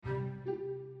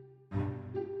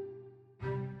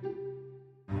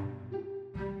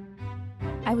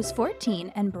I was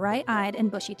 14 and bright-eyed and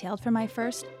bushy-tailed for my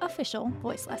first official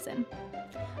voice lesson.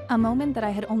 A moment that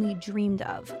I had only dreamed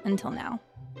of until now.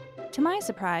 To my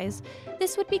surprise,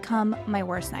 this would become my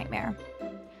worst nightmare.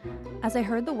 As I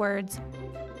heard the words,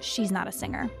 "She's not a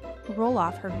singer," roll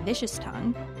off her vicious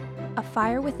tongue, a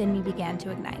fire within me began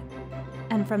to ignite.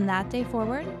 And from that day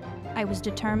forward, I was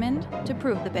determined to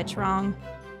prove the bitch wrong.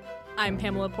 I'm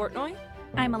Pamela Portnoy.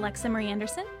 I'm Alexa Marie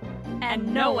Anderson.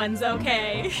 And no one's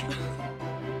okay.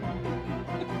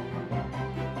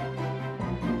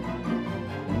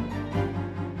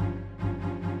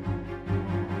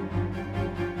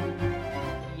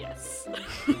 Yes.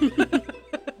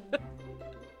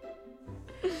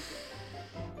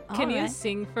 Can you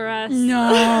sing for us?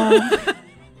 No.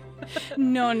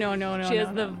 No. She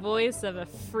has the voice of a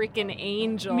freaking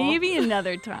angel. Maybe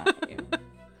another time.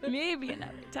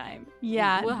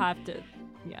 Yeah. We'll have to.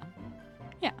 Yeah.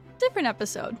 Yeah. Different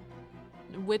episode.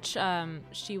 Which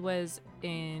she was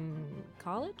in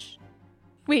college?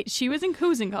 Wait,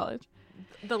 who's in college?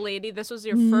 The lady. This was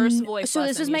your first voice lesson. So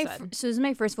this is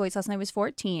my first voice lesson. I was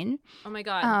 14. Oh my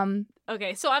god.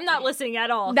 Okay, so I'm not listening at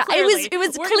all. It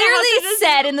was clearly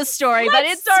said in the story, but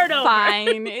it's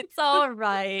fine. It's all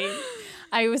right.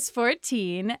 I was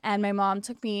 14, and my mom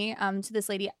took me to this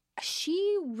lady.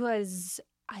 She was,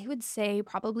 I would say,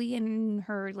 probably in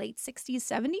her late 60s,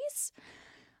 70s.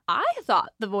 I thought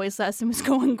the voice lesson was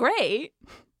going great.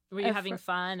 Were you having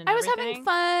fun and I was everything? having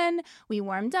fun. We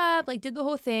warmed up, did the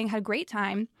whole thing, had a great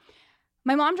time.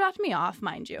 My mom dropped me off,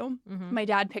 mind you. Mm-hmm. My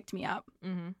dad picked me up.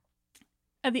 Mm-hmm.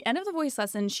 At the end of the voice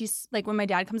lesson, she's when my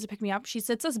dad comes to pick me up, she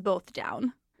sits us both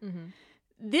down. Mm-hmm.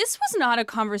 This was not a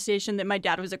conversation that my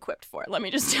dad was equipped for, let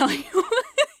me just tell you.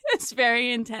 It's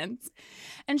very intense.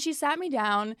 And she sat me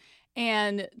down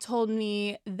and told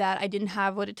me that I didn't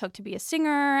have what it took to be a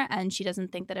singer, and she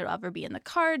doesn't think that it'll ever be in the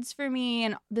cards for me,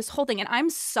 and this whole thing. And I'm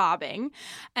sobbing,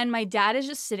 and my dad is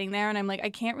just sitting there, and I'm like, I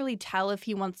can't really tell if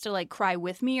he wants to cry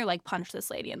with me or punch this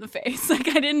lady in the face. I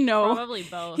didn't know. Probably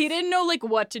both. He didn't know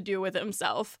what to do with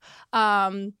himself.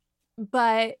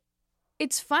 But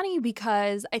it's funny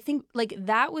because I think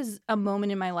that was a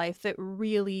moment in my life that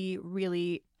really,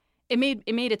 really, it made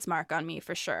its mark on me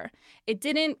for sure. It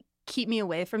didn't keep me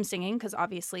away from singing because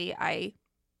obviously I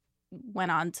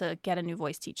went on to get a new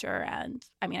voice teacher, and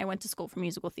I went to school for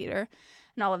musical theater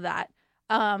and all of that.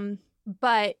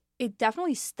 But it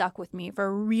definitely stuck with me for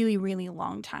a really, really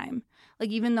long time.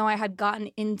 Even though I had gotten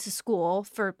into school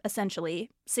for essentially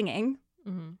singing,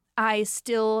 mm-hmm. I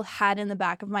still had in the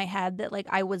back of my head that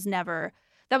that was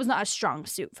not a strong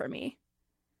suit for me.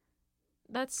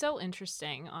 That's so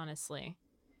interesting, honestly.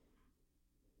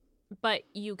 But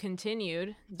you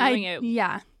continued doing it.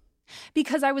 Yeah.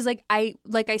 Because I was I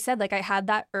said, I had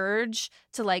that urge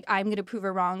to I'm going to prove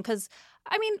her wrong. Because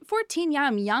 14, yeah,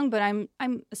 I'm young, but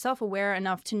I'm self-aware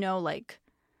enough to know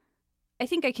I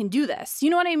think I can do this. You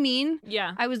know what I mean?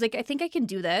 Yeah. I was I think I can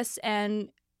do this. And,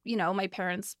 my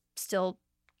parents still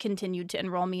continued to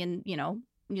enroll me in,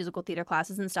 musical theater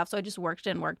classes and stuff. So I just worked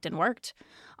and worked and worked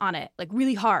on it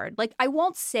really hard. I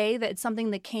won't say that it's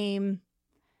something that came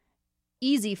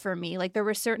easy for me. There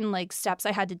were certain steps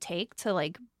I had to take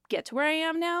to get to where I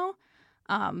am now.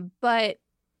 But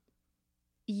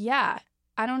yeah,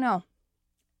 I don't know.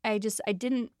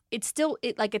 It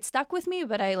stuck with me,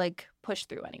 but I pushed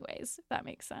through anyways, if that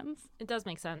makes sense. It does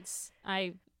make sense.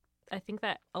 I think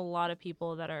that a lot of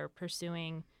people that are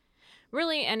pursuing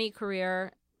really any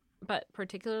career, but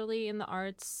particularly in the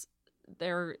arts,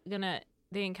 they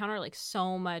encounter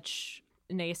so much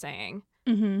naysaying.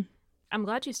 Mm-hmm. I'm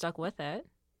glad you stuck with it.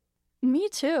 Me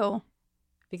too.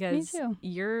 Because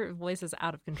your voice is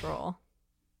out of control.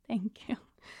 Thank you.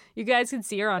 You guys can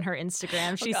see her on her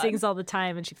Instagram. She sings all the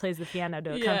time, and she plays the piano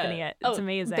to accompany it. It's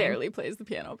amazing. Barely plays the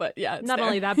piano, but yeah. Not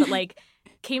only that, but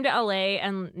came to LA,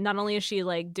 and not only is she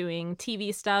doing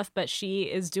TV stuff, but she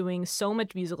is doing so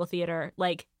much musical theater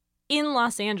in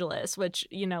Los Angeles, which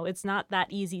it's not that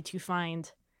easy to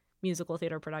find musical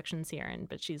theater productions here,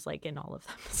 but she's in all of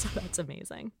them. So that's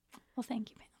amazing. Well, thank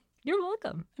you, ma'am. You're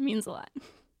welcome. It means a lot.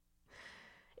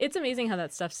 It's amazing how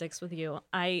that stuff sticks with you.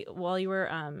 While you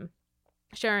were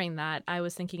sharing that, I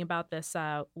was thinking about this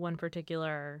one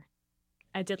particular.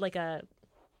 I did a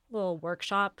little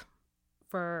workshop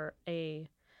with a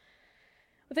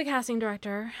casting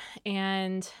director,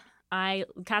 and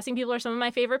casting people are some of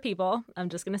my favorite people. I'm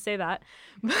just gonna say that.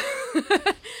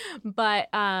 But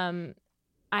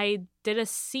I did a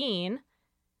scene,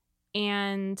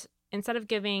 and instead of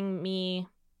giving me,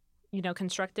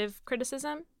 constructive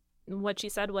criticism, what she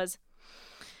said was,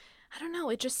 I don't know,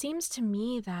 it just seems to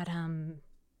me that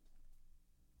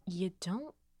you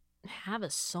don't have a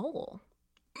soul.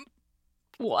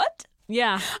 What?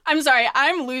 Yeah. I'm sorry,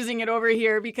 I'm losing it over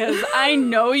here because I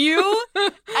know you,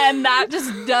 and that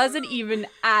just doesn't even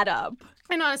add up.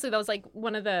 And honestly, that was like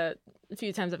one of the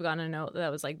few times I've gotten a note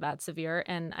that was like that severe.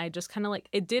 And I just kind of like,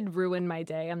 it did ruin my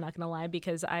day. I'm not going to lie,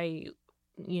 because I,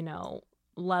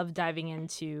 love diving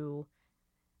into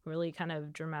really kind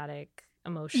of dramatic,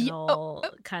 emotional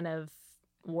kind of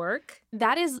work.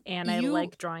 That is, and I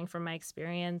like drawing from my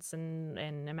experience and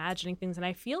imagining things, and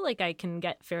I feel like I can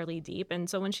get fairly deep. And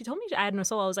so when she told me I had no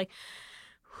soul, I was like,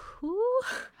 who?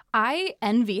 I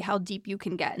envy how deep you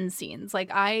can get in scenes. Like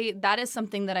that is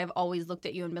something that I've always looked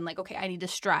at you and been like, okay, I need to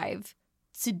strive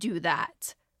to do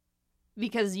that,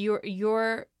 because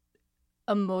your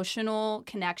emotional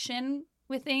connection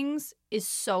with things is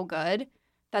so good.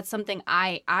 That's something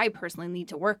I personally need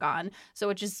to work on. So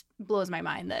it just blows my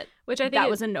mind that that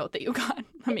was a note that you got.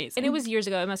 Amazing. And it was years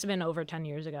ago. It must have been over 10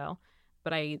 years ago.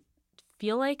 But I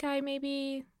feel like I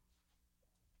maybe,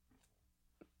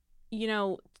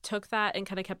 took that and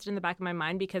kind of kept it in the back of my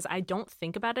mind, because I don't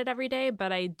think about it every day,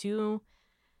 but I do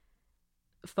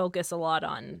focus a lot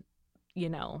on,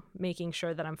 making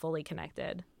sure that I'm fully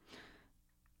connected.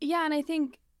 Yeah, and I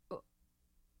think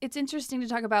it's interesting to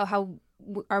talk about how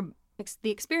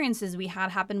the experiences we had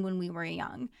happened when we were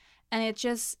young. And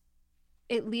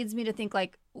it leads me to think,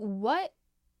 like, what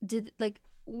did, like,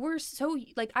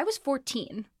 I was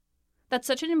 14. That's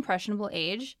such an impressionable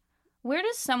age. Where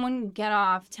does someone get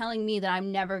off telling me that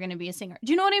I'm never going to be a singer?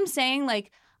 Do you know what I'm saying?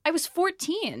 Like, I was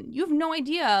 14. You have no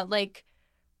idea, like,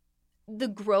 the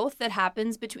growth that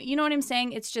happens between, you know what I'm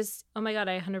saying? It's just. Oh my God,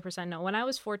 I 100% know. When I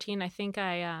was 14, I think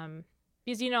because,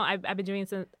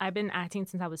 I've been acting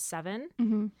since I was 7.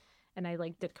 Mm-hmm. And I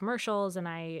like did commercials, and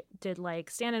I did like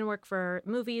stand-in work for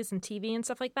movies and TV and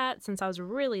stuff like that since I was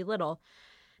really little.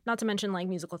 Not to mention like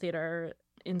musical theater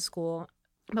in school.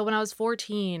 But when I was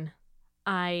 14,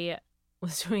 I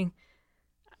was doing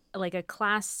like a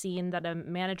class scene that a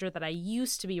manager that I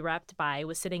used to be repped by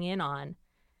was sitting in on.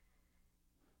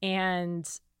 And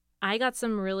I got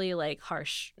some really like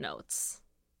harsh notes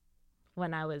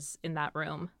when I was in that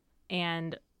room,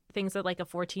 and things that like a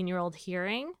 14-year-old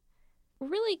hearing.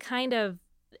 Really kind of,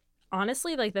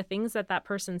 honestly, like the things that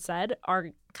person said are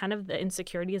kind of the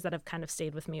insecurities that have kind of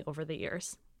stayed with me over the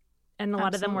years. And a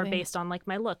lot of them were based on like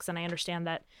my looks. And I understand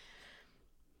that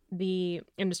the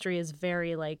industry is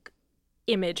very like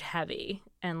image heavy,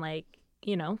 and like,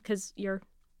 because you're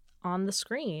on the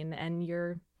screen and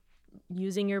you're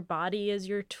using your body as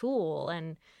your tool,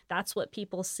 and that's what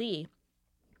people see.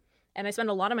 And I spend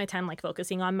a lot of my time like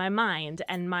focusing on my mind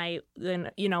and my,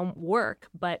 work,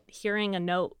 but hearing a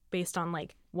note based on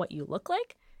like what you look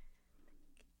like,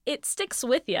 it sticks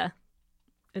with you.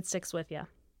 It sticks with you.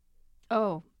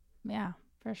 Oh, yeah,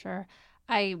 for sure.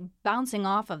 Bouncing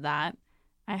off of that,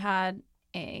 I had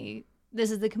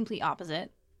this is the complete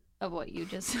opposite of what you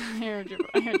just, I heard you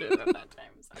at that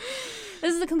time. So.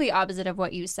 This is the complete opposite of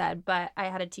what you said, but I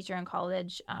had a teacher in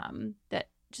college that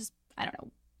just, I don't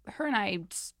know, her and I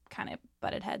just kind of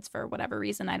butted heads for whatever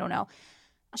reason. I don't know.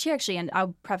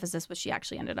 I'll preface this with, she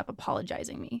actually ended up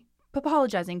apologizing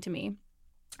to me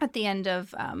at the end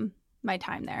of my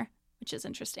time there, which is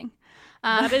interesting.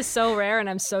 That is so rare, and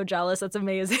I'm so jealous. That's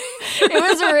amazing.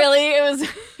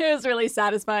 it was really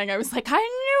satisfying. I was like,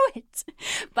 I knew it.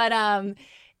 But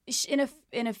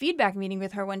in a feedback meeting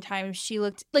with her one time, she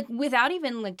looked like, without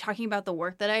even like talking about the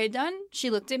work that I had done, she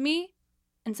looked at me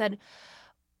and said,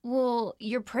 well,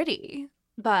 you're pretty,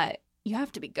 but you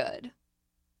have to be good.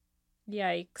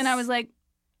 Yikes. And I was like,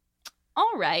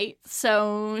 all right,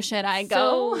 so should I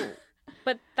go?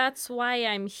 But that's why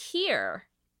I'm here.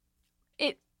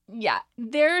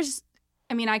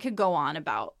 I could go on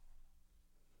about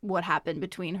what happened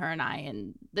between her and I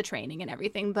and the training and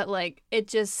everything, but like, it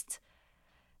just,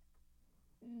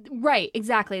 right,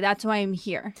 exactly. That's why I'm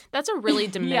here. That's a really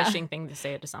diminishing thing to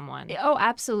say to someone. Oh,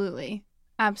 absolutely.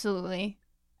 Absolutely.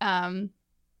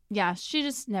 She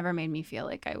just never made me feel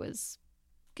like I was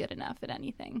good enough at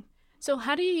anything. So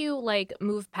how do you like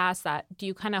move past that? Do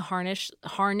you kind of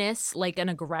harness like an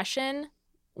aggression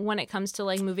when it comes to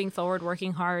like moving forward,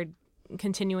 working hard,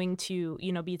 continuing to,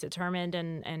 be determined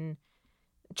and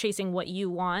chasing what you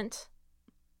want?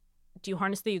 Do you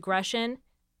harness the aggression?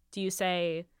 Do you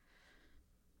say,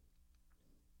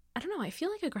 I don't know, I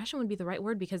feel like aggression would be the right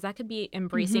word, because that could be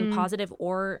embracing positive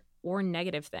or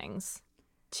negative things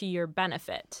to your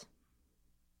benefit.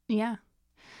 Yeah.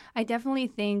 I definitely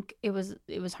think it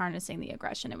was harnessing the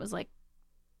aggression. It was like,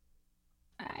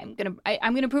 I'm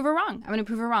gonna prove her wrong. I'm gonna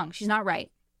prove her wrong. She's not right.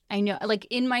 I know, like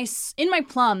in my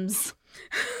plums,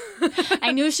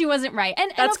 I knew she wasn't right.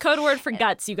 And that's code word for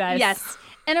guts, you guys. Yes.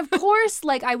 And of course,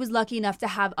 like, I was lucky enough to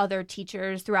have other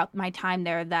teachers throughout my time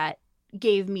there that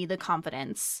gave me the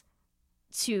confidence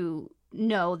to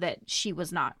know that she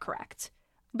was not correct.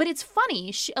 But it's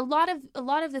funny. A lot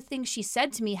of the things she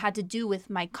said to me had to do with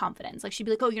my confidence. Like, she'd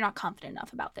be like, "Oh, you're not confident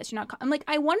enough about this. You're not." I'm like,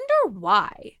 I wonder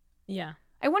why. Yeah.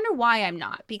 I wonder why I'm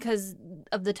not, because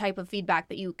of the type of feedback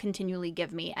that you continually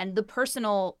give me and the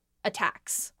personal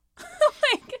attacks.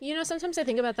 Sometimes I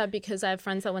think about that because I have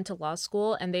friends that went to law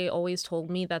school and they always told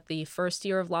me that the first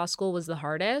year of law school was the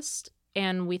hardest.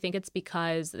 And we think it's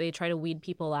because they try to weed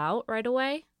people out right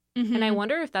away. Mm-hmm. And I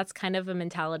wonder if that's kind of a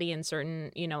mentality in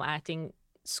certain, acting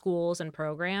schools and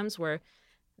programs where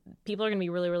people are going to be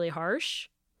really, really harsh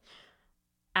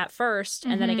at first.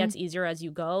 And then it gets easier as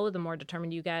you go. The more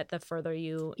determined you get, the further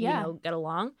you get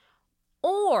along.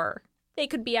 Or they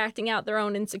could be acting out their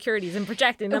own insecurities and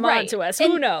projecting them onto us.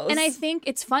 Who knows? And I think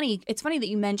it's funny. It's funny that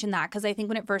you mentioned that, because I think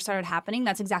when it first started happening,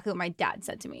 that's exactly what my dad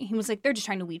said to me. He was like, they're just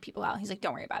trying to weed people out. He's like,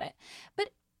 don't worry about it. But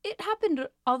it happened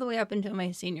all the way up until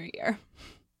my senior year.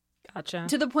 Gotcha.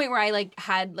 To the point where I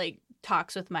had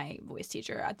talks with my voice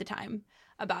teacher at the time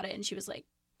about it. And she was like,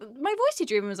 my voice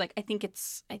teacher even was like, I think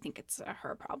it's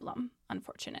her problem,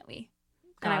 unfortunately.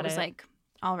 And I was like,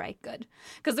 all right, good.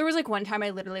 Because there was one time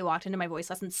I literally walked into my voice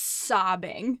lesson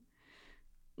sobbing.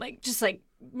 My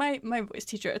voice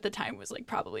teacher at the time was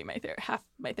probably half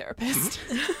my therapist.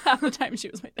 Half the time she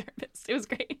was my therapist. It was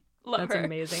great. Love her. That's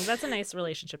amazing. That's a nice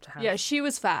relationship to have. Yeah, she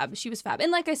was fab.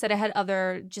 And like I said, I had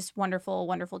other just wonderful,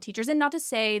 wonderful teachers. And not to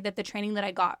say that the training that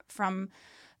I got from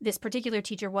this particular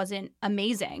teacher wasn't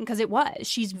amazing, because it was.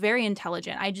 She's very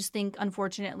intelligent. I just think,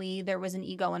 unfortunately, there was an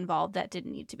ego involved that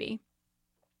didn't need to be.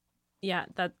 Yeah,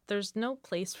 that there's no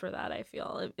place for that, I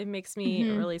feel. It makes me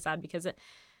really sad because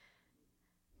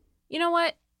you know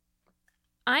what?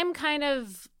 I'm kind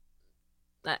of,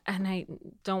 and I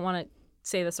don't want to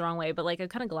say this the wrong way, but I'm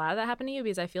kind of glad that happened to you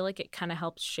because I feel like it kind of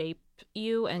helped shape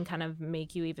you and kind of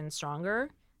make you even stronger.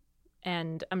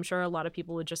 And I'm sure a lot of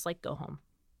people would just go home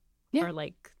or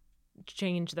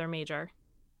change their major.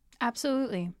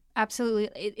 Absolutely.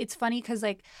 It's funny because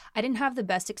I didn't have the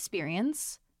best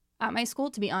experience at my school,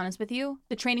 to be honest with you.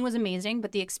 The training was amazing,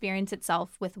 but the experience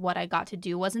itself with what I got to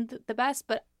do wasn't the best,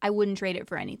 but I wouldn't trade it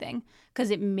for anything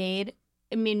because it made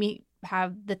me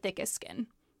have the thickest skin.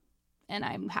 And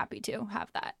I'm happy to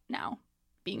have that now,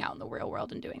 being out in the real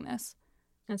world and doing this.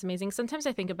 That's amazing. Sometimes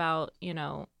I think about,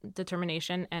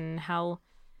 determination and how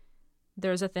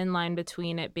there's a thin line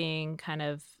between it being kind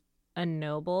of a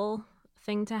noble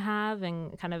thing to have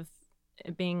and kind of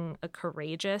it being a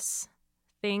courageous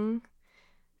thing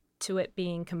to it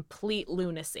being complete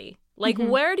lunacy.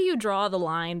 Where do you draw the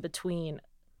line between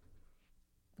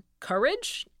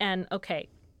courage and, okay,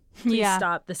 please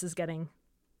stop, this is getting...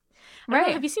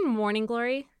 Right. Have you seen Morning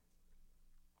Glory?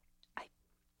 I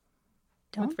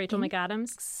don't. With Rachel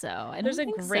McAdams? So there's a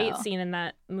great scene in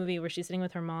that movie where she's sitting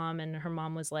with her mom and her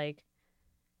mom was like,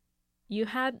 you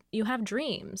have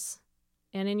dreams,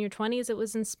 and in your 20s it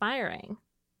was inspiring.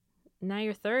 Now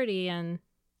you're 30 and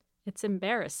it's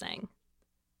embarrassing.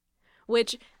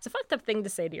 Which is a fucked up thing to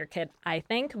say to your kid, I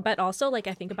think. But also, I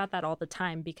think about that all the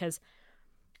time because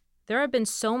there have been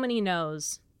so many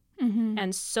no's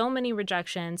and so many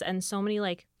rejections and so many,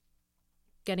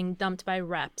 getting dumped by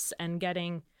reps and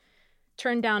getting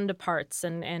turned down to parts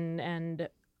and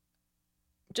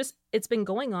just it's been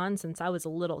going on since I was a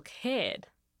little kid.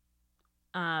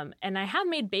 And I have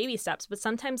made baby steps, but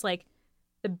sometimes,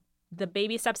 the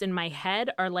baby steps in my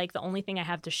head are the only thing I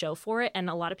have to show for it. And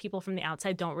a lot of people from the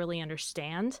outside don't really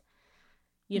understand,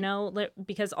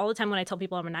 because all the time when I tell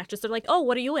people I'm an actress, they're like, oh,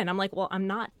 what are you in? I'm like, well, I'm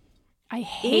not. I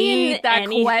hate that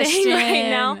question right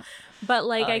now. But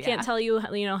I can't tell you,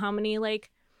 how many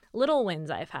little wins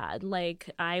I've had.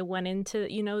 I went into,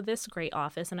 this great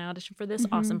office and I auditioned for this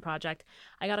awesome project.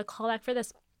 I got a call back for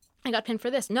this. I got pinned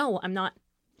for this. No, I'm not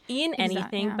in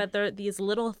anything, but there are these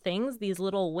little things, these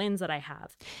little wins that I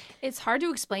have. It's hard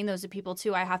to explain those to people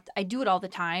too. I do it all the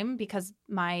time because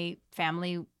my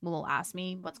family will ask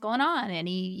me what's going on,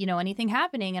 anything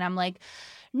happening, and I'm like,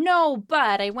 no,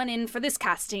 but I went in for this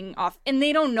casting off, and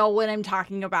they don't know what I'm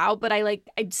talking about, but I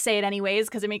say it anyways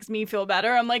because it makes me feel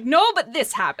better. I'm like, no, but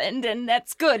this happened, and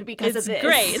that's good because it's of this.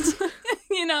 Great.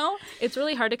 It's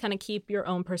really hard to kind of keep your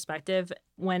own perspective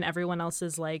when everyone else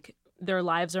is their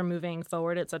lives are moving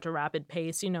forward at such a rapid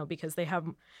pace, because they have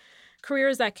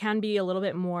careers that can be a little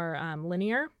bit more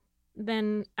linear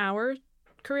than our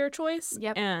career choice.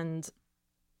 Yep. And,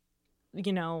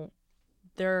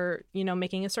 they're,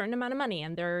 making a certain amount of money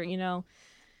and they're,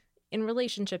 in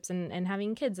relationships and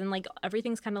having kids and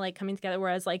everything's kind of coming together.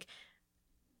 Whereas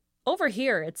over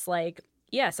here, it's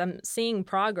yes, I'm seeing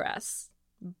progress,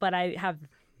 but I have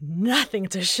nothing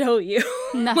to show you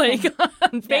Nothing. like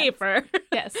on paper.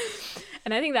 Yes.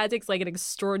 And I think that takes like an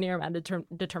extraordinary amount of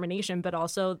determination, but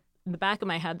also in the back of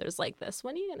my head, there's like this,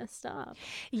 when are you going to stop?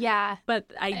 Yeah.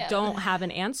 But I don't have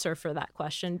an answer for that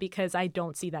question because I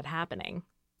don't see that happening.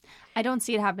 I don't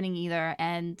see it happening either.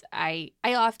 And I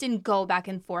often go back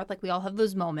and forth. Like, we all have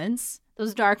those moments,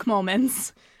 those dark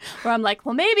moments where I'm like,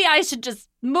 well, maybe I should just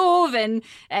move and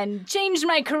change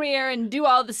my career and do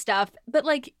all the stuff. But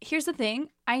like, here's the thing.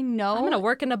 I know I'm going to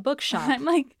work in a bookshop. I'm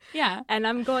like, yeah. And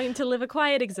I'm going to live a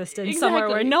quiet existence Exactly. somewhere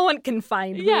where no one can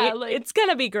find me. Yeah, like- it's going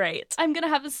to be great. I'm going to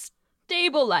have a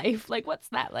stable life. Like, what's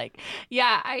that like?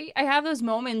 Yeah, I have those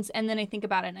moments. And then I think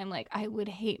about it and I'm like, I would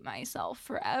hate myself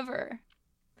forever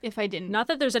if I didn't. Not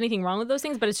that there's anything wrong with those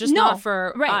things, but it's just No, not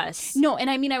for right. us. No, and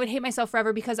I mean, I would hate myself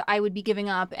forever because I would be giving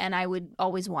up and I would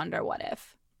always wonder what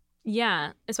if.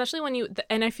 Yeah, especially when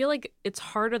and I feel like it's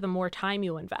harder the more time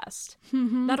you invest.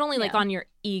 Not only like Yeah. on your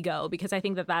ego, because I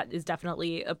think that is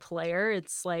definitely a player.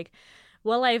 It's like,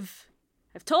 well, I've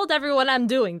told everyone I'm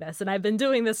doing this and I've been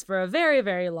doing this for a very,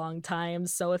 very long time.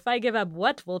 So if I give up,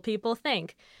 what will people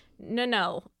think?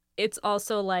 No. It's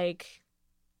also like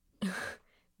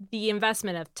the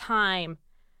investment of time,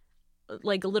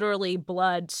 like literally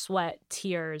blood, sweat,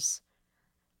 tears,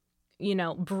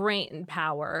 brain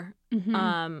power,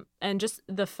 Mhm. and just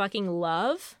the fucking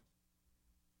love.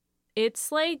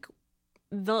 It's like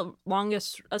the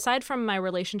longest, aside from my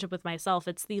relationship with myself,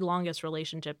 it's the longest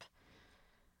relationship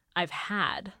I've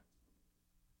had.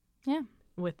 Yeah.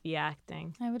 With the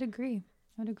acting. I would agree.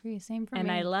 Same for And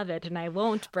me. I love it, and I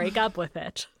won't break up with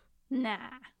it. Nah,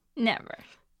 never.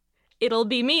 It'll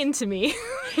be mean to me.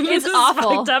 It's This is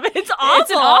awful. fucked up. It's awful.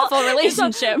 It's an awful It's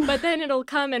relationship. but then it'll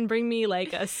come and bring me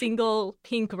like a single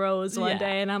pink rose one Yeah.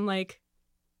 day, and I'm like,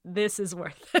 this is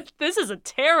worth it. This is a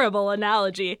terrible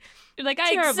analogy. You're like,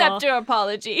 I Terrible. accept your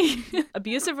apology.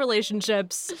 Abusive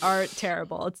relationships are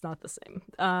terrible. It's not the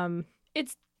same.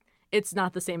 It's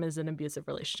not the same as an abusive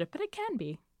relationship, but it can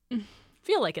be.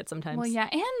 Feel like it sometimes. Well, yeah,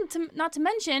 and not to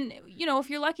mention, if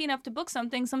you're lucky enough to book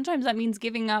something, sometimes that means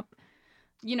giving up,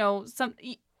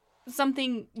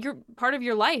 something, you're part of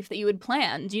your life that you had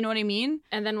planned. Do you know what I mean?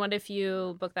 And then what if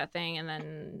you book that thing and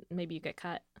then maybe you get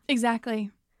cut?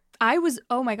 Exactly.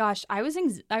 Oh my gosh, I was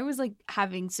like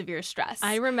having severe stress.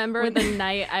 I remember the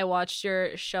night I watched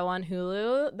your show on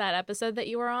Hulu, that episode that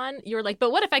you were on. You were like,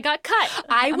 but what if I got cut?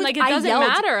 I'm like, it doesn't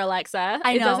matter, Alexa.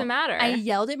 I know. It doesn't matter. I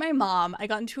yelled at my mom. I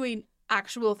got into an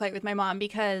actual fight with my mom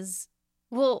because,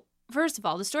 well, first of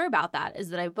all, the story about that is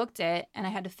that I booked it and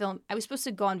I had to film. I was supposed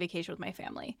to go on vacation with my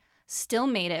family. Still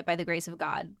made it by the grace of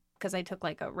God because I took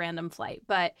like a random flight.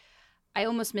 But I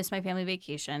almost missed my family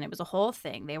vacation. It was a whole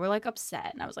thing. They were like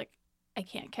upset. And I was like, I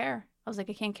can't care. I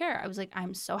can't care. I was like,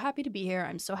 I'm so happy to be here.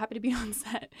 I'm so happy to be on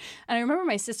set. And I remember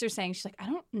my sister saying, she's like, I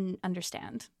don't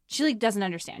understand. She like doesn't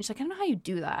understand. She's like, I don't know how you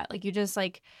do that. Like, you just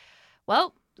like,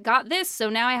 well, got this. So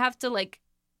now I have to like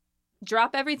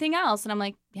drop everything else. And I'm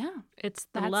like, yeah, it's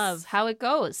the that's love. how it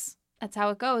goes. That's how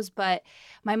it goes. But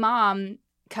my mom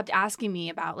kept asking me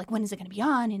about like, when is it going to be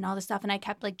on and all this stuff. And I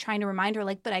kept like trying to remind her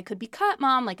like, but I could be cut,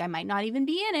 Mom. Like I might not even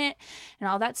be in it and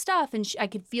all that stuff. And I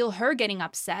could feel her getting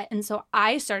upset. And so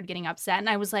I started getting upset and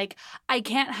I was like, I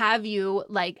can't have you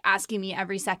like asking me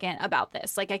every second about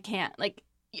this. Like I can't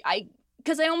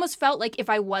because I almost felt like if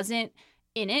I wasn't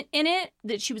in it,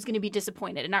 that she was going to be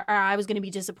disappointed and or I was going to be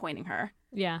disappointing her.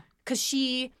 Yeah. Because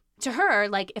to her,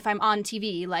 like if I'm on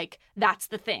TV, like that's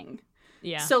the thing.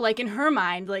 Yeah. So like in her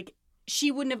mind, like she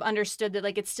wouldn't have understood that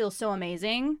like it's still so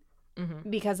amazing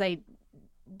because I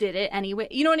did it anyway.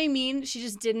 You know what I mean? She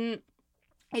just didn't.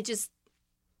 It just,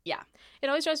 yeah. It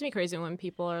always drives me crazy when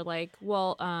people are like,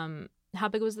 well, how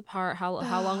big was the part? How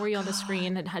long were you on the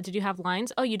screen? And did you have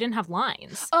lines? Oh, you didn't have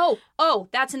lines. Oh,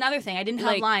 that's another thing. I didn't have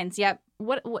Like, lines. Yep.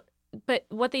 But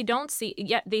what they don't see,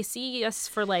 yet they see us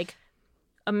for like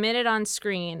a minute on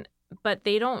screen, but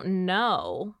they don't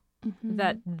know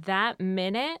that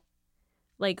minute,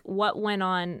 like what went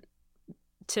on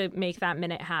to make that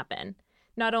minute happen.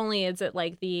 Not only is it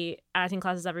like the acting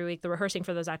classes every week, the rehearsing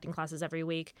for those acting classes every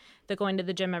week, the going to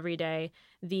the gym every day,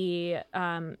 the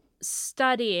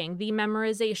studying, the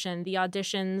memorization, the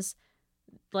auditions,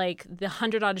 like the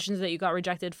 100 auditions that you got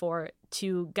rejected for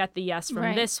to get the yes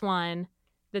from this one,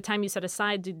 the time you set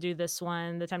aside to do this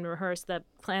one, the time to rehearse, the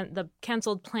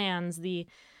canceled plans, the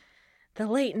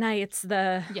late nights,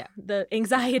 the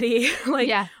anxiety,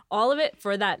 like all of it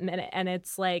for that minute. And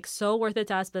it's like so worth it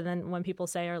to us. But then when people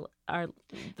say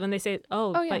when they say,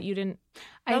 but you didn't,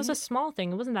 that was a small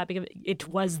thing. It wasn't that big of it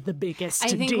was the biggest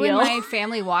deal. I think when my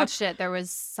family watched it, there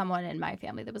was someone in my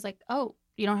family that was like, oh,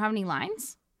 you don't have any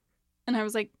lines? And I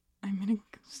was like, I'm gonna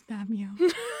go stab you.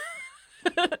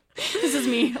 This is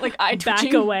me, like eye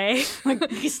twitching. Back away.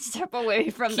 Like step away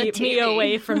from the TV. Keep me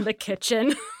away from the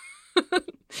kitchen.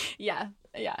 Yeah.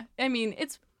 I mean,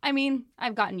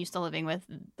 I've gotten used to living with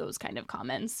those kind of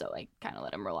comments, so I kind of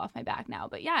let them roll off my back now.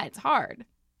 But yeah, it's hard.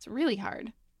 It's really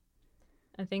hard.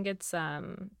 I think it's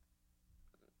trying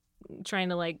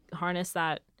to like harness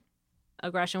that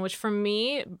aggression, which for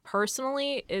me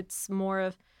personally, it's more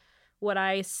of what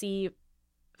I see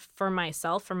for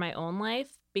myself, for my own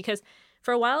life. Because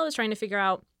for a while I was trying to figure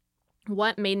out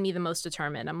what made me the most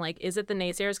determined. I'm like, is it the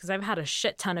naysayers? Because I've had a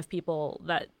shit ton of people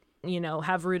that,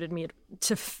 have rooted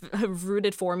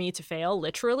for me to fail,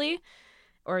 literally,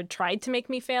 or tried to make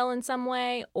me fail in some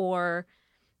way, or,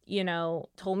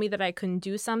 told me that I couldn't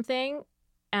do something.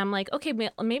 And I'm like, okay,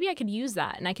 maybe I could use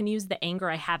that. And I can use the anger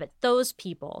I have at those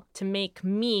people to make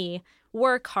me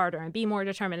work harder and be more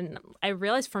determined. And I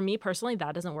realized for me personally,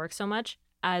 that doesn't work so much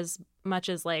as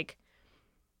like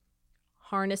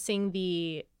harnessing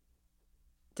the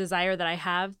desire that I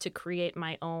have to create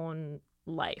my own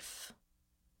life.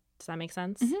 Does that make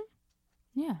sense?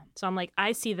 Mm-hmm. Yeah. So I'm like,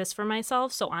 I see this for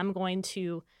myself, so I'm going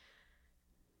to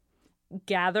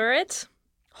gather it,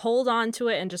 hold on to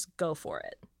it, and just go for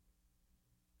it.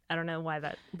 I don't know why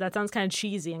that sounds kind of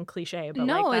cheesy and cliche, but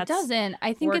no, like, it doesn't.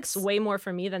 I think works it's way more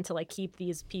for me than to like keep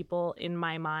these people in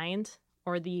my mind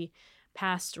or the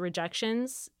past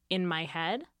rejections in my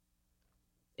head.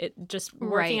 It just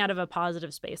working out of a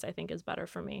positive space, I think, is better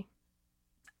for me.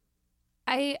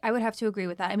 I would have to agree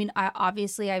with that. I mean,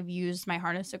 I've used my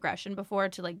harnessed aggression before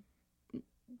to like,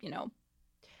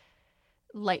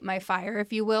 light my fire,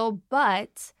 if you will.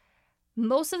 But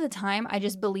most of the time, I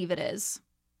just believe it is.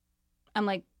 I'm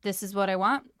like, this is what I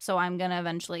want, so I'm going to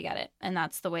eventually get it. And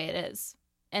that's the way it is.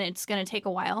 And it's going to take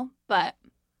a while, but...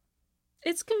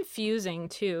 It's confusing,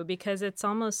 too, because it's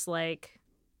almost like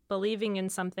believing in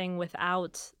something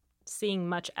without seeing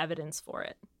much evidence for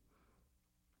it.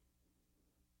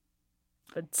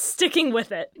 But sticking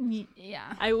with it.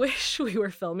 Yeah. I wish we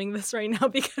were filming this right now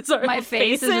because my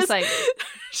face is just like...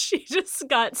 She just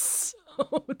got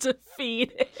so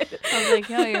defeated. I was like,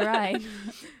 no, you're right.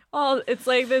 Oh, it's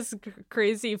like this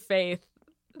crazy faith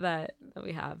that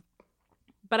we have.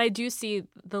 But I do see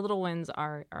the little wins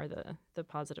are the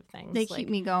positive things. They keep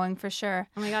me going for sure.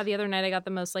 Oh my God, the other night I got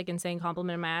the most like insane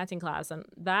compliment in my acting class, and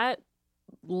that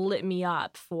lit me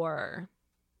up for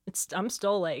I'm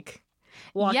still like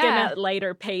walking at a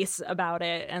lighter pace about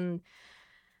it, and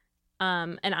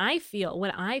I feel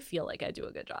when I feel like I do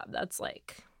a good job, that's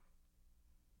like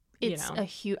it's a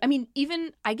huge... I mean,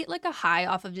 even I get like a high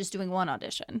off of just doing one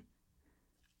audition.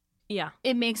 Yeah.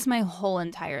 It makes my whole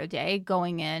entire day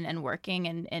going in and working,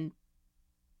 and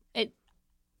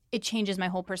it changes my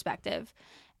whole perspective.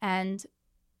 And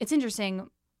it's interesting.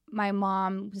 My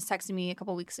mom was texting me a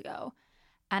couple weeks ago,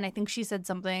 and I think she said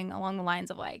something along the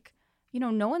lines of like,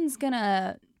 no one's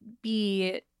gonna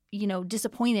be,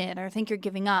 disappointed or think you're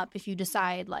giving up if you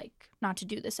decide like not to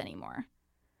do this anymore.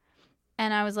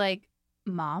 And I was like,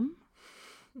 Mom,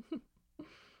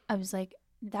 I was like,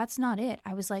 that's not it.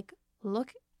 I was like,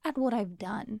 look at what I've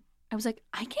done. I was like,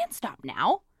 I can't stop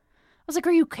now. I was like,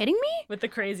 are you kidding me? With the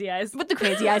crazy eyes. I was like, are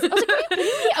you kidding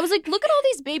me? I was like, look at all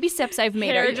these baby steps I've made.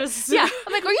 Hair just yeah.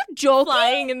 I'm like, are you joking?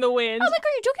 Flying in the wind. I was like,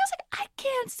 are you joking? I was like, I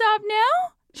can't stop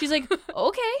now. She's like,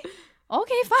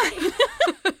 okay, fine.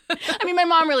 I mean, my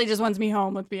mom really just wants me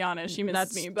home, let's be honest. She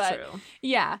misses me. But true.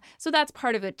 Yeah, so that's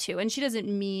part of it too. And she doesn't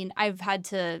mean... I've had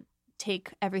to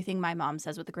take everything my mom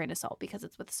says with a grain of salt because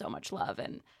it's with so much love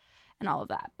and all of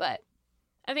that. But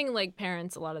I think like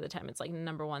parents, a lot of the time, it's like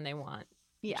number one, they want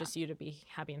just you to be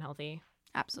happy and healthy.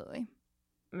 Absolutely.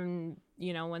 And,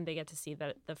 when they get to see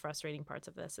the frustrating parts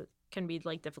of this, it can be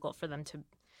like difficult for them to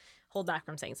hold back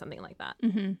from saying something like that.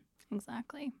 Mm-hmm.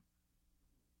 Exactly.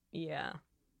 Yeah.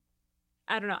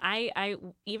 I don't know. I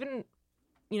even,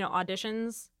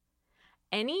 auditions,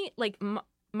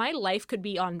 my life could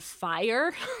be on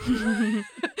fire. And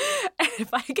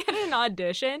if I get an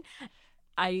audition,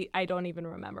 I don't even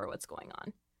remember what's going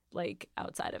on, like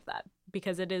outside of that,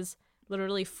 because it is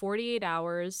literally 48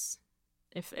 hours,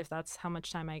 if that's how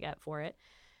much time I get for it,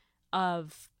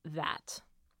 of that.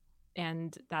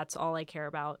 And that's all I care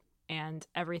about. And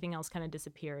everything else kind of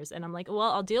disappears. And I'm like, well,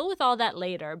 I'll deal with all that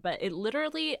later. But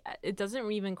it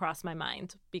doesn't even cross my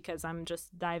mind because I'm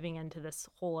just diving into this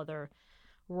whole other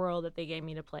world that they gave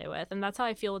me to play with. And that's how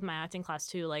I feel with my acting class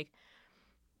too. Like,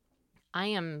 I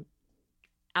am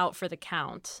out for the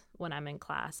count when I'm in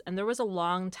class. And there was a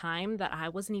long time that I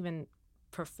wasn't even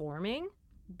performing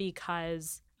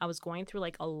because I was going through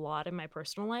like a lot in my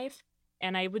personal life.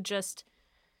 And I would just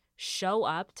show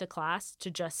up to class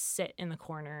to just sit in the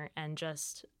corner and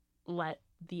just let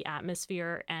the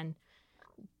atmosphere and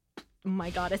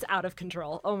my God, it's out of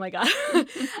control. Oh my God.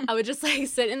 I would just like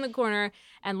sit in the corner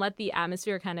and let the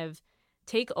atmosphere kind of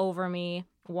take over me,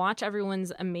 watch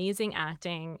everyone's amazing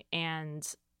acting, and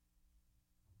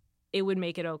it would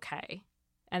make it okay.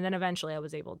 And then eventually I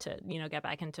was able to, get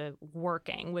back into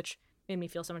working, which made me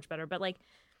feel so much better. But like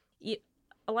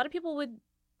a lot of people would,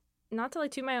 not to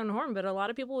like toot my own horn, but a lot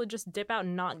of people would just dip out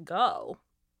and not go.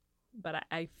 But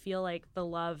I feel like the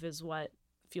love is what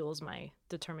fuels my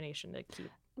determination to keep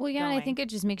Well, yeah, and I going. think it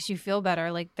just makes you feel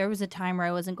better. Like there was a time where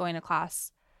I wasn't going to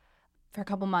class for a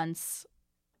couple months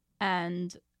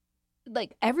and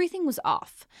like everything was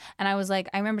off. And I was like,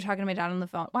 I remember talking to my dad on the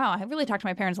phone. Wow, I really talk to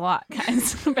my parents a lot,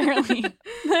 guys. Apparently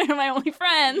they're my only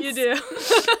friends. You do.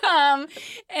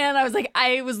 And I was like,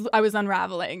 I was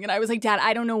unraveling. And I was like, Dad,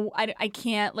 I don't know. I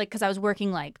can't like, because I was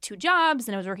working like 2 jobs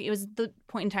and it was the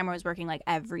point in time where I was working like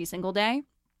every single day.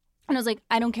 And I was like,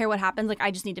 I don't care what happens. Like,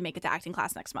 I just need to make it to acting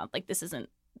class next month. Like, this isn't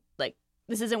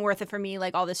worth it for me.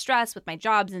 Like all this stress with my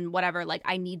jobs and whatever. Like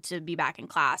I need to be back in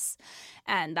class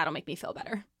and that'll make me feel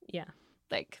better. Yeah.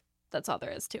 Like that's all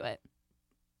there is to it.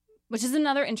 Which is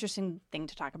another interesting thing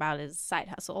to talk about is side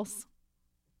hustles.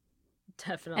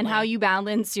 Definitely. And how you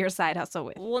balance your side hustle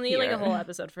with We'll need like a whole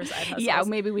episode for side hustles. Yeah,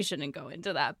 maybe we shouldn't go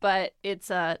into that, but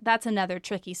that's another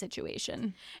tricky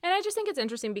situation. And I just think it's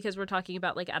interesting because we're talking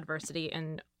about like adversity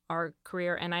in our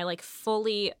career, and I like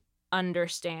fully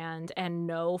understand and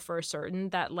know for certain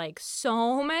that like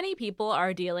so many people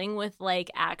are dealing with like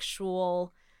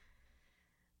actual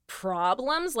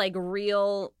problems, like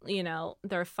real,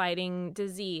 they're fighting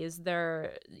disease,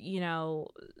 they're,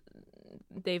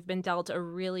 they've been dealt a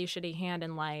really shitty hand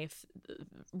in life,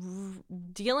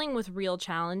 dealing with real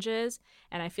challenges.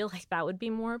 And I feel like that would be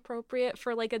more appropriate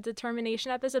for like a determination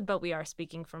episode, but we are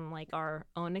speaking from like our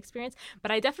own experience.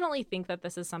 But I definitely think that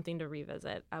this is something to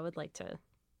revisit. I would like to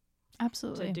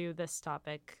Absolutely to do this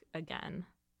topic again.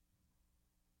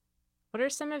 What are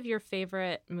some of your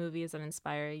favorite movies that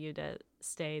inspire you to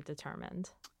stay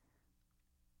determined?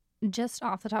 Just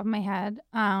off the top of my head,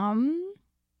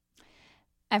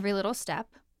 Every Little Step.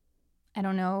 I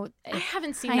don't know. I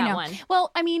haven't seen that one. Well,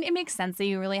 I mean, it makes sense that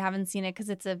you really haven't seen it because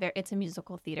it's a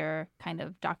musical theater kind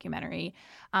of documentary,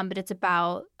 but it's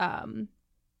about a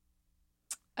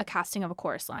casting of a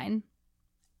chorus line,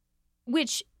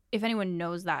 which, if anyone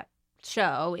knows that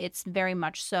show, it's very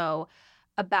much so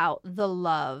about the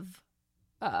love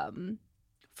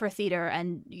for theater,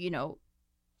 and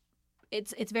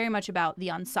it's very much about the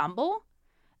ensemble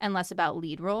and less about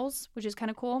lead roles, which is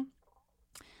kind of cool.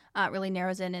 It really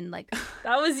narrows in and like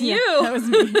that was you. Yeah, that was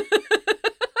me.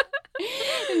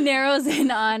 Narrows in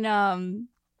on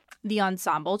the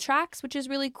ensemble tracks, which is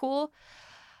really cool.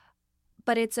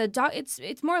 But it's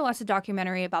more or less a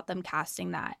documentary about them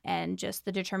casting that and just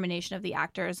the determination of the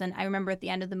actors. And I remember at the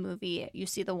end of the movie, you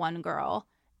see the one girl,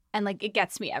 and like it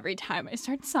gets me every time. I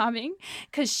start sobbing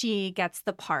because she gets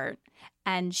the part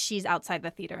and she's outside the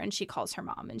theater and she calls her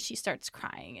mom and she starts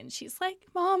crying and she's like,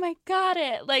 "Mom, I got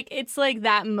it." Like it's like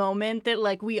that moment that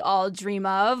like we all dream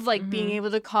of, like being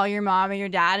able to call your mom or your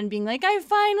dad and being like, "I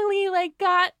finally like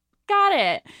got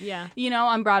it." Yeah.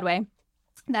 On Broadway.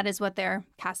 That is what they're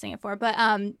casting it for. But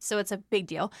so it's a big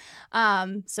deal.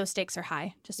 So stakes are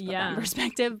high, just to put that in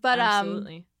perspective. But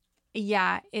absolutely.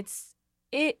 Yeah, it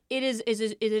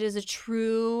is a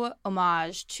true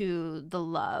homage to the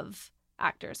love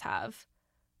actors have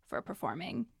for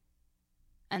performing.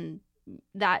 And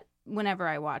that whenever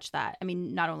I watch that, I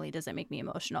mean, not only does it make me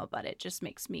emotional, but it just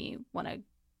makes me want to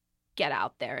get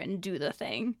out there and do the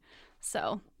thing.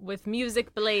 So with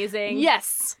music blazing.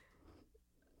 Yes.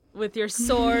 With your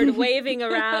sword waving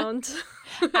around.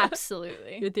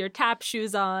 Absolutely. With your tap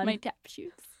shoes on. My tap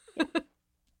shoes. Yeah.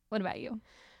 What about you?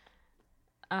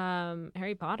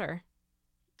 Harry Potter.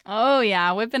 Oh,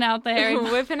 yeah. Whipping out the Harry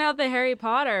Potter. Whipping out the Harry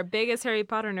Potter. Biggest Harry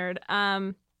Potter nerd.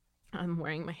 I'm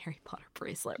wearing my Harry Potter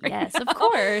bracelet right Yes, now. Of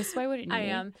course. Why wouldn't you? I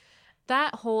am.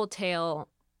 That whole tale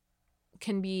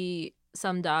can be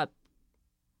summed up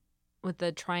with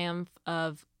the triumph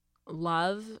of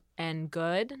love and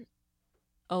good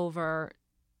over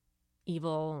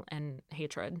evil and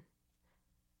hatred.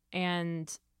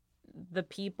 And the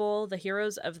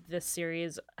heroes of this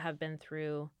series have been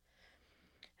through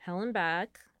hell and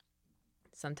back,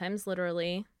 sometimes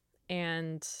literally.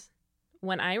 And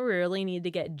when I really need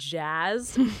to get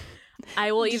jazzed,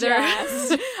 I will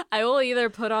either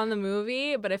put on the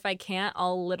movie, but if I can't,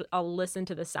 I'll listen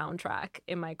to the soundtrack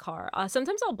in my car.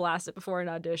 Sometimes I'll blast it before an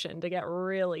audition to get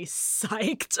really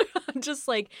psyched. Just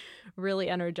like really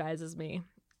energizes me.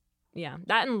 Yeah,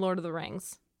 that and Lord of the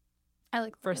Rings. I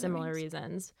like for Lord of the similar Rings.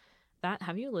 reasons.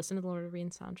 Have you listened to the Lord of the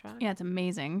Rings soundtrack? Yeah, it's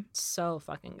amazing. So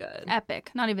fucking good.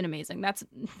 Epic. Not even amazing. That's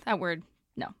that word.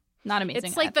 No, not amazing.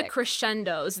 It's like the epic.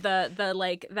 crescendos, the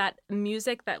like that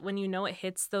music that when you know it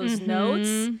hits those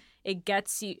notes, it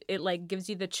gets you, it like gives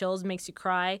you the chills, makes you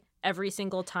cry every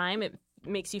single time. It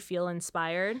makes you feel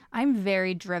inspired. I'm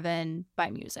very driven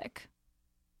by music.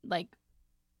 Like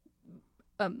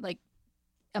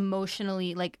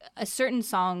emotionally, like a certain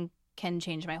song can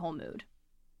change my whole mood.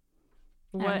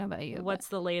 I don't know about you. What's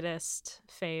the latest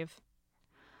fave?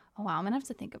 Oh, wow, I'm gonna have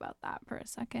to think about that for a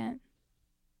second.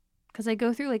 Because I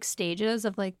go through like stages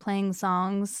of like playing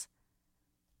songs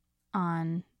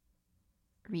on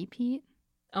repeat.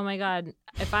 Oh my God.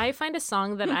 If I find a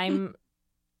song that I'm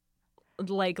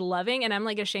like loving and I'm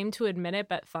like ashamed to admit it,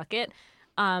 but fuck it.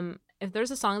 If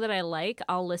there's a song that I like,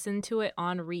 I'll listen to it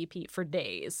on repeat for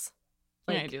days.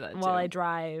 Like, Yeah, I do that while too. I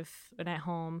drive and at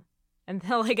home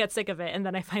until I get sick of it and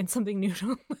then I find something new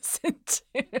to listen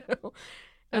to.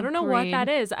 I don't know what that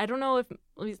is. I don't know if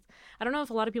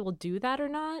a lot of people do that or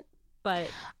not, but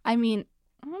I mean,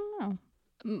 I don't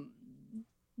know.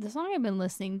 The song I've been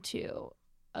listening to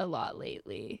a lot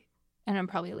lately, and I'm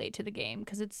probably late to the game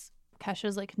because it's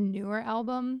Kesha's like newer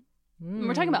album.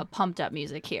 We're talking about pumped up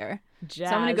music here.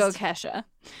 Jazzed. So I'm gonna go Kesha.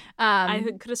 I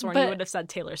could have sworn you would have said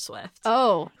Taylor Swift.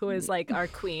 Oh, who is like our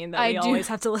queen that we always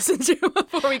have to listen to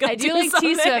before we go. I do like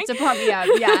something. T-Swift to pump me up.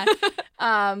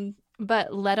 Yeah.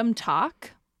 But Let 'Em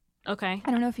Talk. Okay. I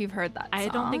don't know if you've heard that. I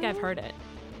don't think I've heard it.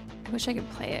 I wish I could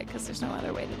play it because there's no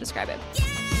other way to describe it.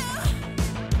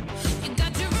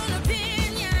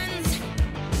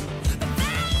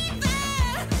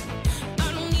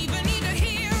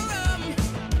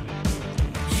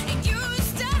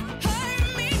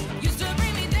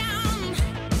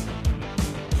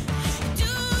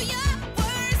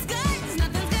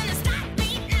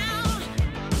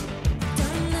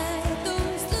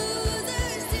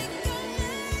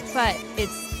 But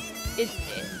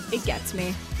it gets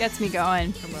me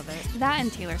going. I love it. That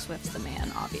and Taylor Swift's The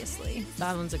Man, obviously.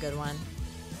 That one's a good one.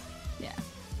 Yeah.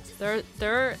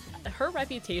 Her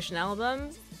Reputation album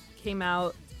came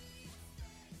out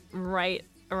right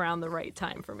around the right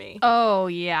time for me. Oh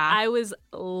yeah. I was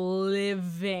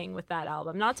living with that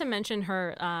album. Not to mention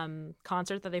her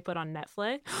concert that they put on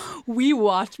Netflix.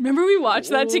 Remember we watched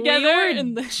that together?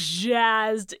 We were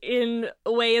jazzed in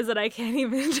ways that I can't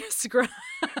even describe.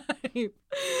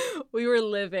 We were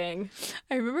living.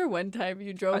 I remember one time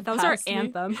you drove That was our past me.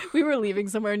 anthem. We were leaving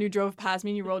somewhere and you drove past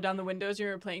me and you rolled down the windows and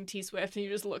you were playing T-Swift and you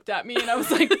just looked at me and I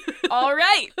was like, all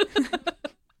right.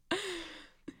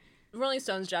 Rolling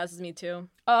Stones jazzes me too.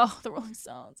 Oh, the Rolling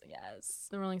Stones, yes.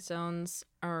 The Rolling Stones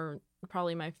are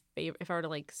probably my favorite. If I were to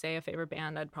like say a favorite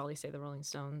band, I'd probably say the Rolling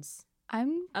Stones. I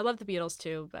love the Beatles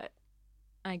too, but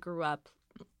I grew up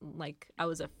like I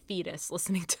was a fetus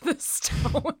listening to the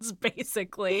Stones,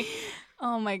 basically.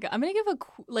 Oh my God. I'm going to give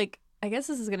I guess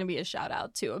this is going to be a shout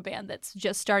out to a band that's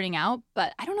just starting out,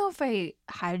 but I don't know if I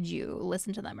had you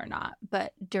listen to them or not,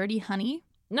 but Dirty Honey.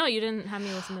 No, you didn't have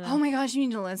me listen to them. Oh my gosh, you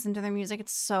need to listen to their music.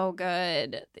 It's so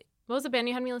good. What was the band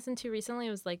you had me listen to recently?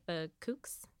 It was like the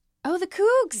Kooks. Oh, the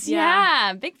Kooks. Yeah.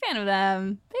 Yeah. Big fan of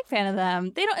them.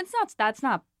 That's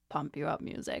not pump you up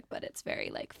music, but it's very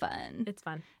like fun. It's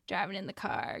fun. Driving in the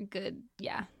car. Good.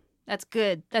 Yeah. That's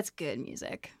good. That's good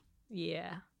music.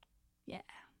 Yeah. Yeah.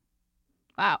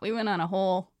 Wow. We went on a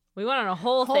whole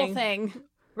thing.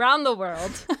 Around the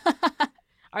world.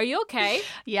 Are you okay?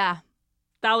 Yeah.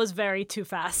 That was very too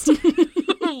fast.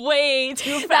 Way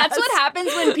too fast. That's what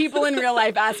happens when people in real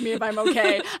life ask me if I'm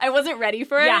okay. I wasn't ready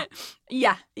for it.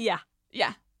 Yeah.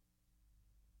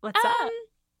 What's up?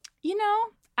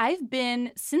 I've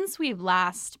been, since we've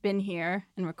last been here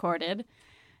and recorded,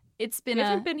 it's been We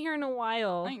haven't been here in a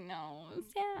while. I know,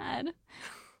 sad.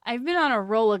 I've been on a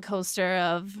roller coaster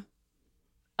of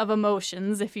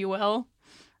emotions, if you will.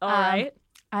 All right.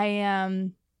 I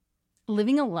am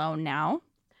living alone now,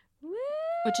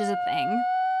 which is a thing.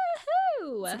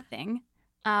 Woohoo! It's a thing.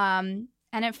 And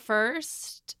at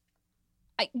first,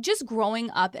 just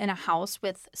growing up in a house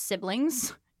with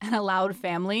siblings and a loud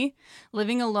family,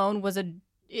 living alone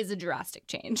is a drastic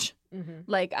change. Mm-hmm.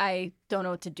 Like, I don't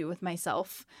know what to do with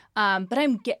myself. But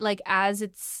as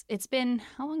it's been,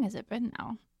 how long has it been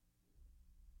now?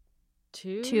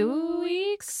 2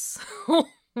 weeks. Oh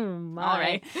my. All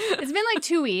right. It's been like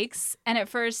 2 weeks, and at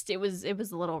first it was a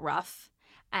little rough,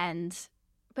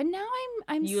 but now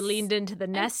I'm. You leaned into the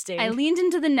nesting. I leaned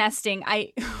into the nesting.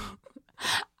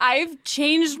 I've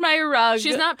changed my rug.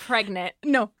 She's not pregnant.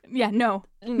 No. Yeah. No.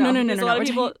 No. Because a lot of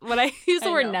people, when I used the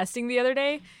I word know. nesting the other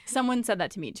day, Someone said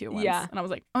that to me too once. Yeah. And I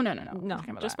was like, oh, no. no,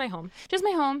 just my home. Just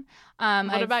my home.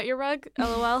 What about your rug?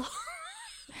 LOL.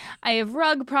 I have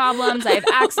rug problems. I have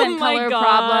accent Oh my color God.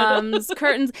 problems.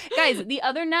 Curtains. Guys, the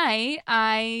other night,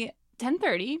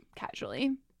 10:30,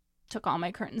 casually, took all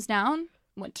my curtains down,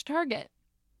 went to Target.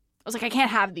 I was like, I can't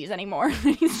have these anymore. I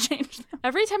need to change them.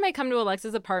 Every time I come to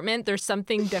Alexa's apartment, there's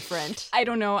something different. I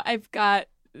don't know. I've got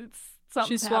something.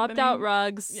 She swapped out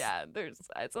rugs. Yeah,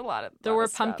 it's a lot of. There lot were of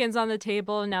stuff. pumpkins on the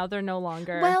table. Now they're no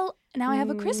longer. Well, now I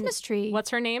have a Christmas tree. What's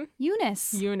her name?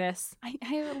 Eunice? Eunice. I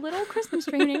have a little Christmas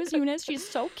tree. Her name is Eunice. She's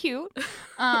so cute.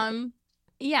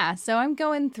 Yeah. So I'm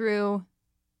going through,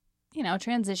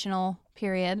 transitional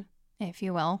period, if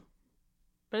you will.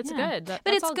 But it's Yeah. good. But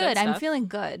That's it's all good. I'm stuff. feeling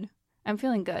good.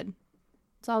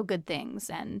 It's all good things,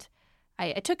 and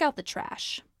I took out the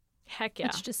trash. Heck yeah.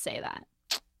 Let's just say that.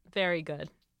 Very good.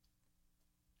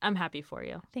 I'm happy for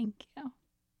you. Thank you.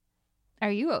 Are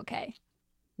you okay?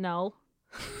 No.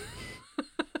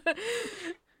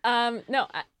 No.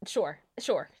 Sure.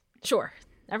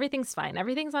 Everything's fine.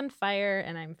 Everything's on fire,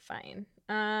 and I'm fine.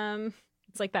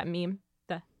 It's like that meme.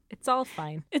 It's all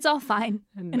fine. It's all fine,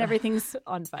 and everything's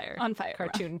on fire. on fire.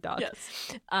 Cartoon dog.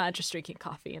 Yes. Just drinking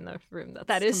coffee in the room.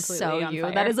 That is completely so on you.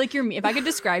 fire. That is like your meme. If I could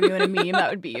describe you in a meme, that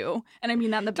would be you. And I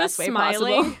mean that in the best way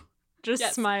possible. Just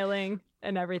Yes. smiling,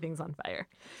 and everything's on fire.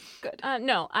 Good.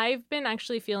 No, I've been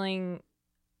actually feeling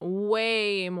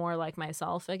way more like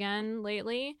myself again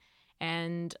lately,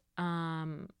 and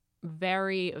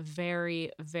very,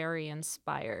 very, very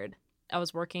inspired. I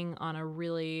was working on a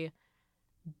really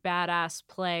badass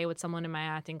play with someone in my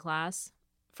acting class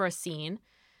for a scene,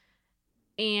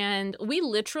 and we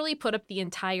literally put up the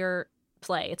entire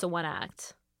play. It's a one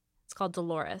act. It's called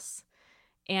Dolores,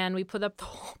 and we put up the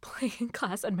whole play in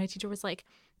class, and my teacher was like,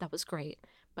 that was great,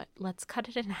 but let's cut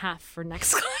it in half for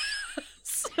next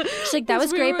class. She's like, that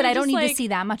was We great, were but I don't just, need to like, see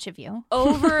that much of you.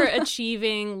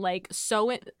 overachieving, like,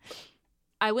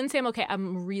 I wouldn't say I'm okay.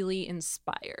 I'm really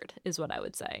inspired is what I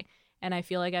would say. And I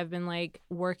feel like I've been like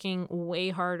working way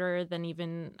harder than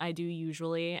even I do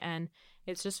usually. And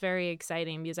it's just very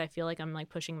exciting because I feel like I'm like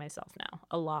pushing myself now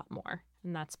a lot more.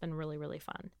 And that's been really, really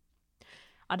fun.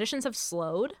 Auditions have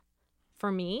slowed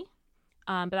for me,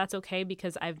 but that's okay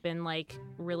because I've been like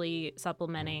really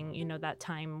supplementing, that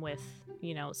time with,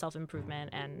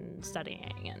 self-improvement and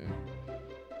studying and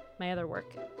my other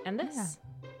work and this.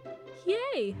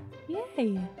 Yay.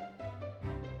 Yay.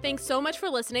 Thanks so much for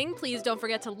listening. Please don't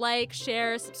forget to like,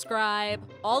 share, subscribe,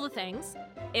 all the things.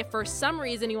 If for some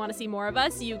reason you want to see more of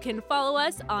us, you can follow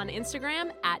us on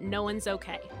Instagram at No One's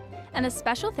Okay. And a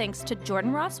special thanks to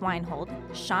Jordan Ross Weinhold,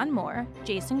 Sean Moore,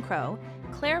 Jason Crow,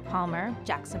 Claire Palmer,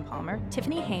 Jackson Palmer,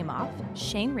 Tiffany Haymoff,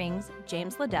 Shane Rings,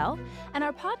 James Liddell, and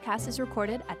our podcast is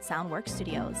recorded at Soundwork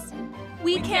Studios.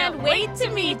 We can't wait to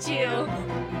meet you!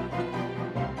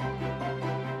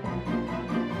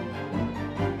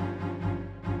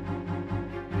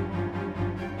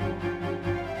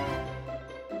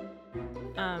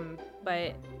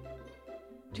 But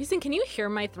Jason, can you hear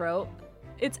my throat?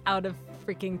 It's out of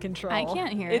freaking control. I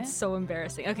can't hear it. It's so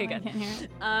embarrassing. Okay, I good. can't hear it.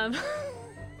 Oh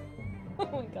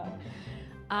my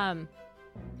god.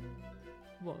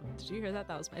 Whoa, did you hear that?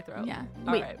 That was my throat. Yeah.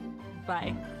 All Wait. right.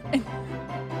 Bye.